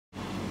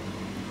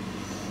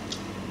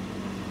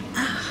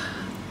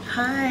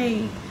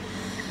Hi.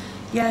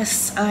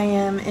 Yes, I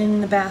am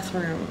in the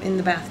bathroom, in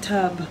the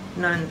bathtub,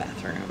 not in the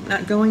bathroom.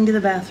 Not going to the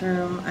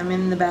bathroom, I'm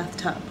in the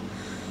bathtub.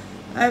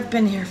 I've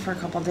been here for a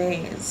couple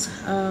days,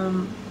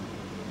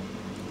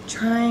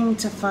 trying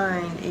to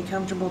find a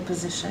comfortable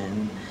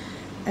position,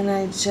 and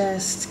I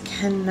just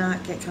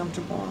cannot get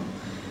comfortable.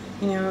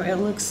 You know, it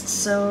looks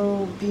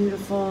so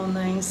beautiful,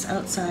 nice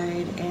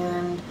outside,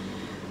 and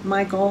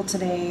my goal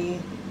today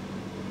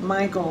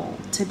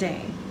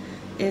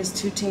is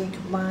to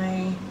take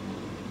my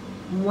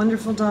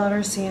wonderful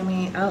daughter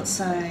Sammy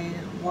outside,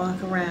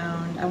 walk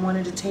around. I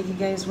wanted to take you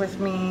guys with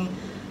me,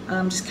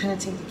 just kind of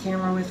take the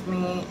camera with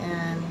me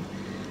and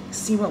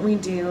see what we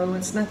do.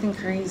 It's nothing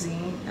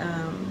crazy,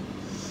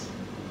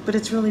 but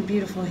it's really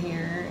beautiful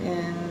here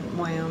in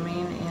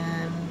Wyoming,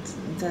 and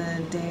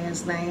the day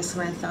is nice,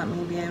 and I thought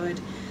maybe I would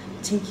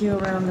take you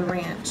around the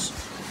ranch.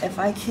 If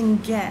I can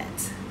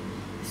get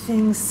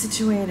things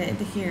situated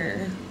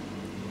here,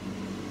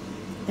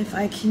 if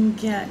I can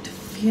get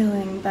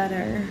feeling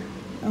better.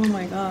 Oh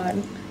my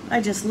God, I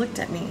just looked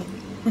at me.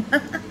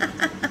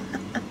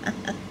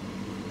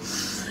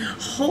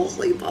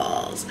 Holy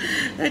balls.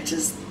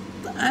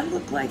 I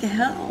look like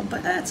hell,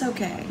 but that's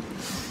okay.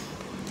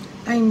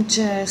 I'm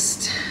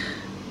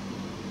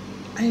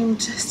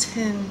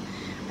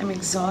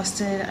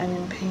exhausted, I'm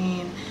in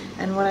pain,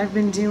 and what I've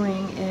been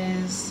doing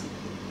is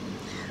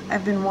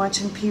I've been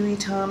watching Pee Wee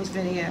Tom's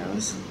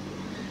videos,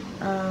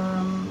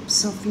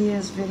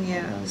 Sophia's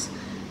videos.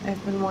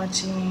 I've been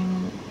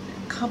watching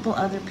couple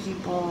other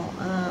people.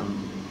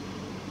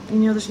 You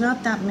know, there's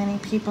not that many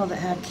people that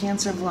have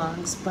cancer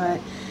vlogs,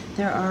 but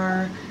there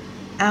are,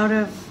 out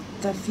of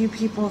the few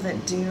people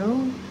that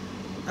do,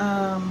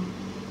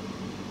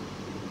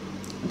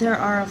 there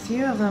are a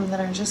few of them that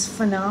are just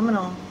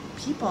phenomenal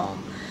people.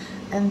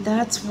 And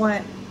that's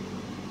what,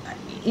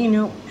 you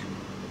know,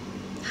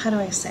 how do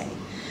I say,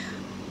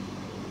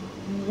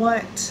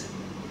 what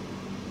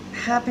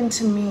happened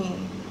to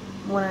me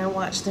when I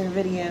watch their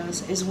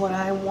videos is what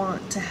I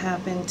want to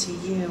happen to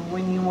you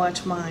when you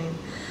watch mine.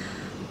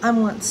 I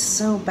want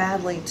so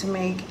badly to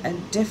make a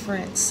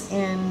difference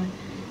in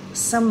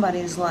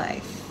somebody's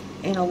life,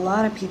 in a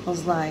lot of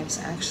people's lives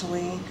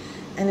actually,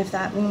 and if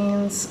that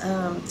means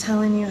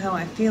telling you how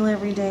I feel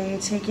every day,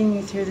 taking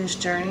you through this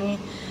journey,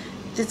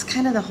 that's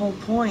kind of the whole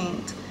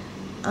point.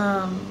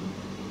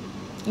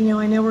 You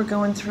know, I know we're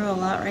going through a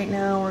lot right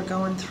now. We're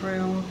going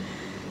through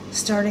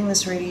starting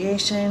this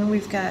radiation.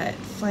 We've got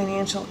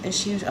financial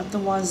issues up the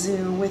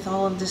wazoo with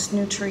all of this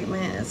new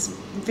treatment. It's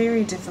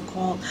very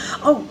difficult.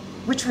 Oh,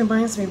 which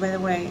reminds me, by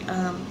the way,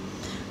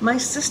 my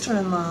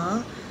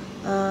sister-in-law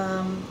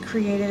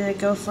created a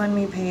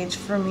GoFundMe page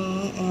for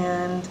me,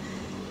 and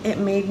it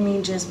made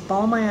me just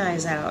bawl my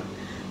eyes out.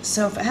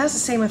 So if it has the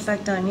same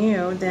effect on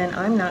you, then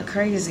I'm not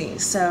crazy.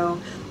 So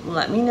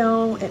let me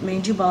know it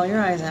made you bawl your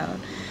eyes out.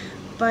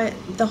 But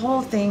the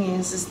whole thing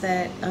is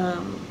that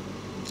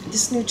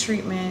this new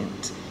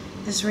treatment,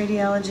 this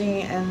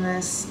radiology, and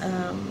this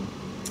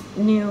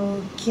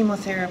new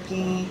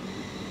chemotherapy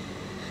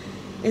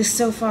is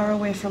so far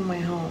away from my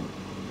home.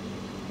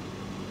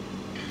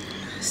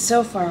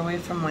 So far away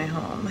from my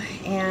home.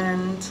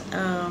 And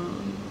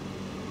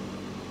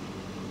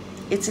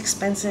it's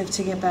expensive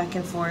to get back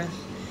and forth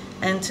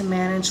and to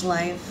manage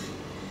life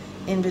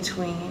in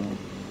between.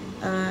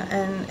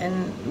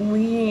 And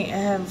we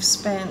have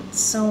spent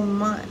so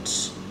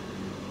much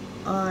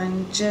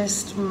on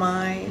just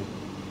my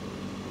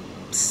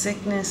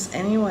sickness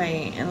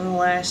anyway in the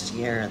last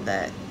year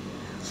that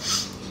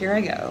here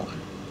I go.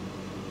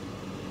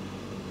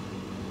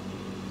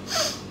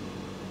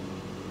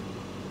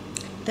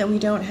 That we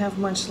don't have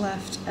much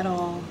left at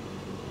all.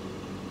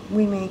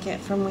 We make it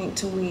from week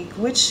to week,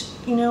 which,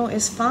 you know,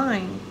 is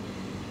fine.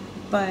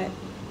 But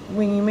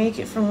when you make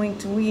it from week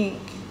to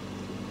week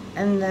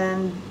and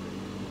then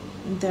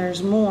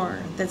there's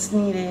more that's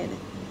needed,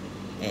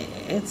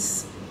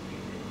 it's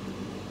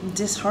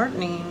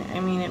disheartening. I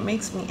mean, it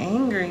makes me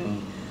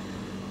angry.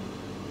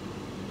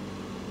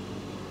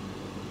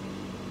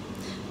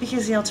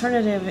 Because the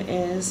alternative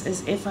is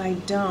if I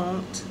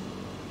don't,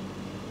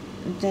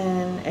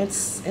 then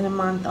it's in a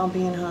month I'll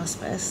be in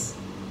hospice.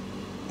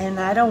 And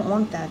I don't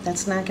want that.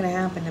 That's not going to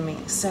happen to me.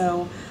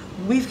 So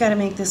we've got to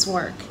make this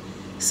work.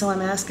 So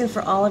I'm asking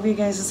for all of you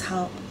guys'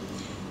 help.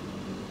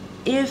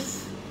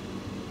 If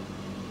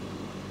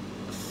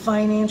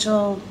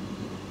financial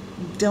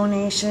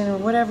donation or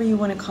whatever you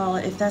want to call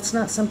it, if that's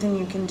not something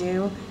you can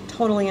do,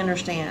 totally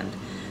understand.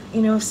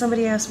 You know, if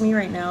somebody asked me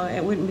right now,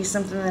 it wouldn't be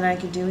something that I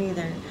could do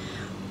either.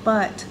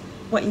 But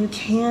what you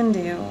can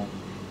do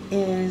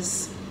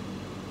is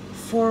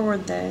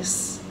forward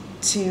this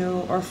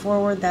to, or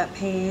forward that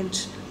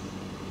page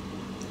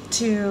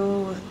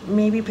to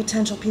maybe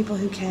potential people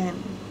who can,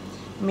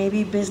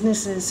 maybe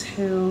businesses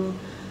who,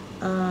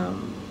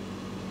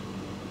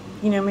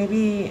 you know,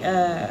 maybe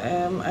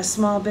a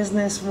small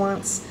business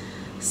wants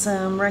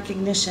some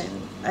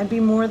recognition. I'd be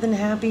more than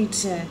happy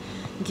to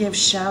give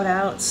shout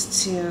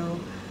outs to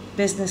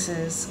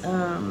businesses.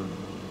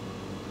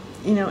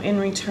 you know, in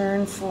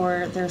return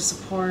for their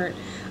support.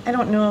 I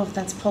don't know if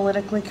that's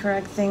politically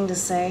correct thing to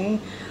say.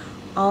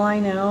 All I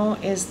know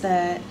is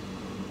that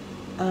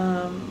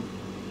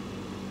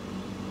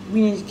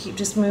we need to keep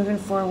just moving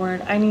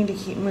forward. I need to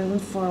keep moving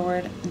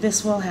forward.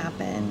 This will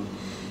happen.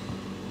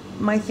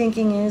 My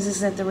thinking is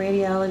that the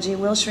radiology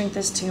will shrink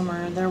this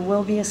tumor. There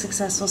will be a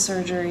successful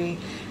surgery,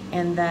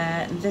 and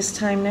that this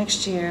time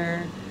next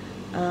year,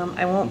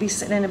 I won't be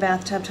sitting in a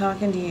bathtub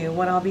talking to you.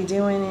 What I'll be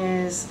doing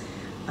is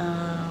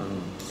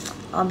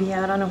I'll be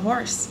out on a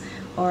horse,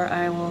 or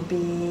I will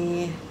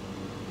be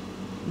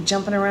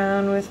jumping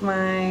around with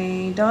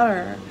my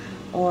daughter,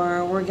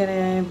 or we're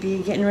gonna be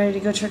getting ready to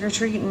go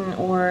trick-or-treating,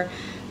 or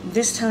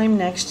this time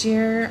next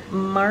year,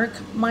 mark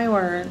my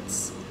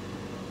words,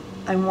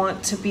 I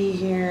want to be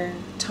here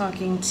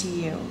talking to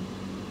you.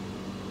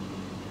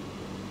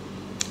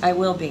 I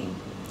will be.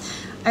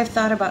 I've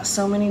thought about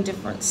so many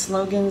different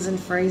slogans and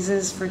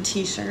phrases for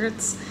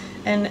t-shirts,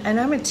 and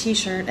I'm a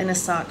t-shirt and a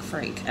sock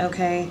freak,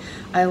 okay?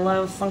 I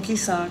love funky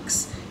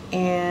socks,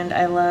 and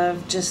I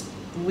love just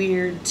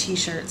weird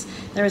t-shirts.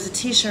 There was a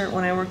t-shirt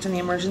when I worked in the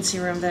emergency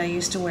room that I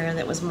used to wear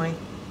that was my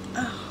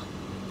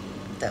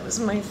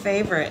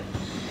favorite.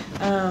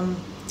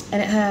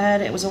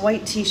 And it was a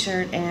white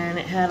t-shirt, and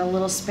it had a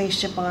little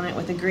spaceship on it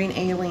with a green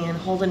alien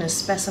holding a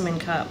specimen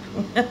cup.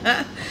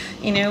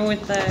 You know,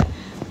 with the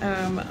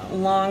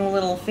long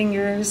little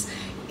fingers,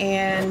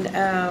 and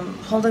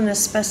holding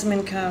this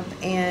specimen cup,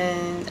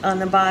 and on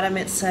the bottom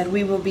it said,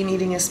 "We will be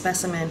needing a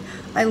specimen."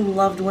 I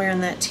loved wearing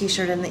that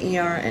t-shirt in the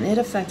ER, and it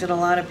affected a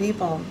lot of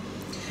people.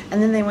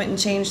 And then they went and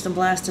changed the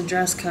blasted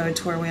dress code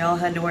to where we all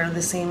had to wear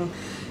the same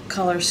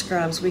color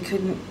scrubs. We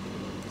couldn't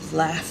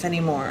laugh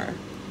anymore.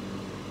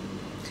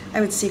 I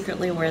would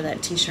secretly wear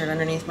that t-shirt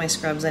underneath my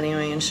scrubs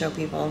anyway and show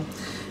people.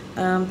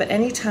 But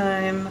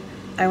anytime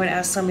I would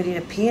ask somebody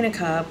to pee in a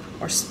cup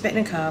or spit in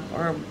a cup,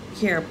 or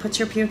here, put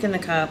your puke in the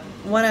cup,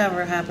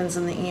 whatever happens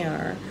in the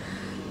ER,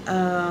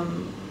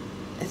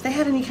 if they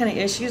had any kind of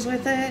issues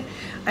with it,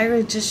 I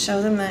would just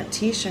show them that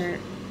t-shirt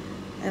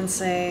and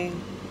say,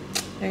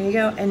 there you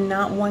go. And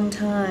not one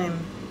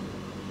time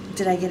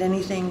did I get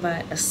anything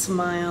but a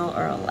smile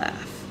or a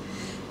laugh.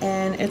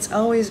 And it's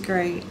always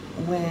great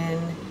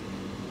when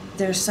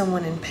there's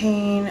someone in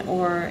pain,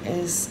 or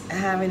is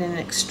having an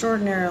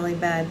extraordinarily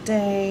bad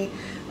day,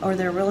 or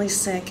they're really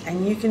sick,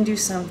 and you can do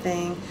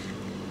something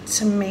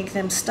to make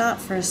them stop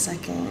for a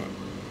second,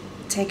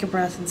 take a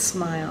breath and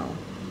smile,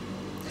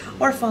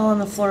 or fall on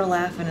the floor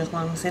laughing as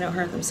long as they don't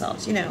hurt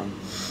themselves, you know.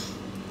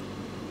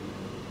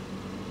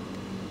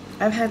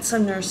 I've had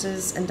some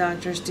nurses and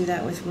doctors do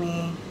that with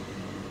me.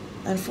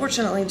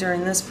 Unfortunately,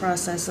 during this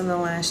process in the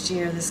last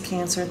year, this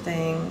cancer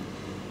thing,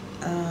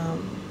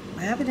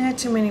 I haven't had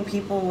too many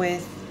people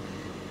with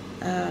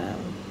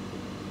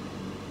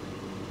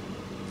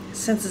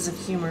senses of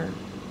humor,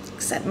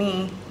 except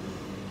me.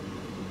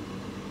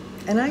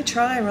 And I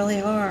try really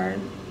hard.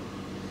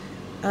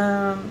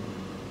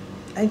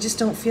 I just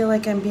don't feel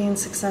like I'm being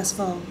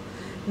successful.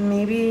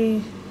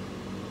 Maybe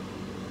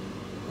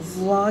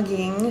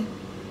vlogging,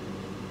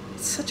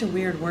 it's such a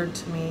weird word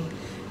to me.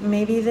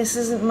 Maybe this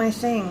isn't my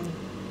thing.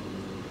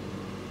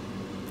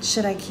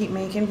 Should I keep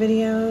making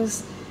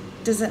videos?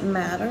 Does it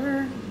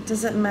matter?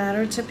 Does it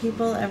matter to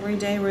people every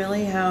day,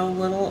 really, how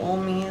little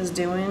old me is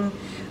doing?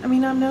 I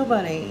mean, I'm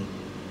nobody.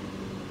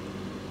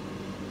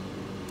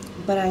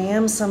 But I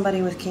am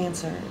somebody with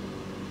cancer.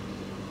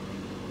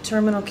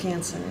 Terminal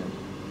cancer.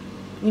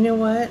 You know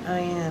what? I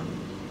am.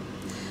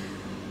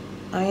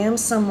 I am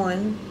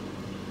someone.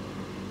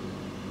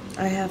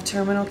 I have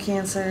terminal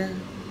cancer.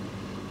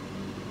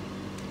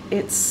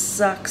 It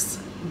sucks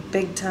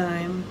big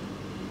time.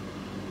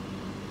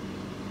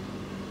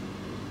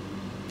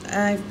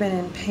 I've been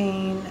in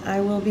pain.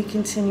 I will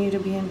continue to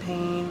be in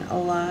pain a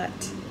lot.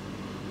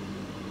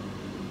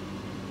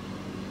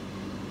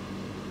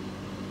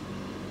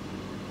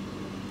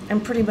 I'm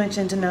pretty much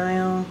in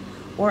denial,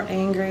 or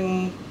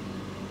angry,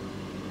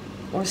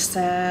 or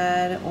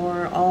sad,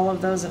 or all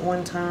of those at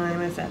one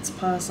time, if that's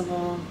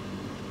possible.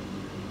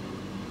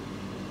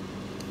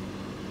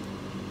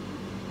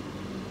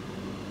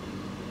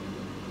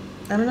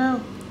 I don't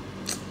know.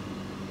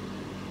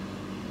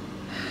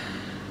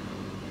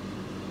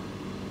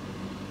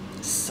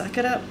 Suck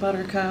it up,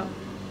 Buttercup.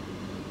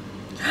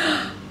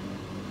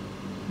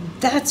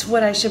 That's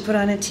what I should put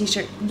on a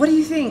t-shirt. What do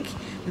you think?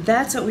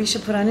 That's what we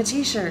should put on a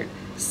t-shirt.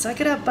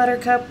 Suck it up,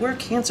 Buttercup. We're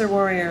cancer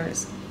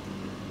warriors.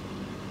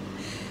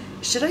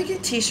 Should I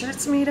get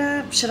t-shirts made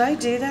up? Should I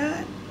do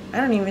that? I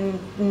don't even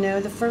know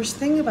the first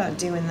thing about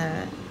doing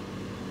that.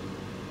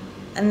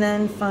 And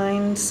then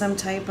find some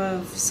type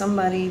of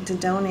somebody to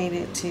donate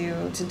it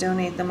to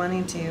donate the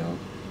money to.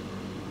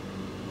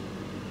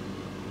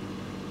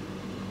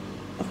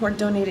 Or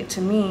donate it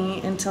to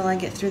me until I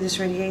get through this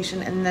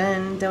radiation, and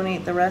then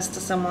donate the rest to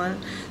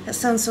someone. That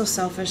sounds so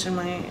selfish in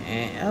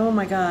my... Oh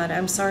my God,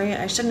 I'm sorry.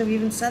 I shouldn't have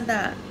even said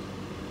that.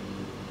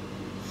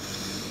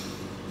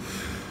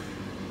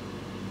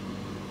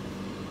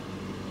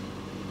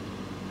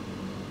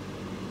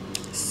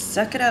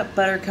 Suck it up,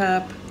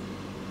 Buttercup.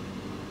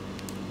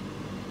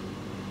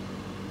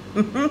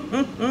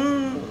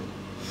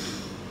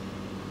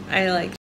 I like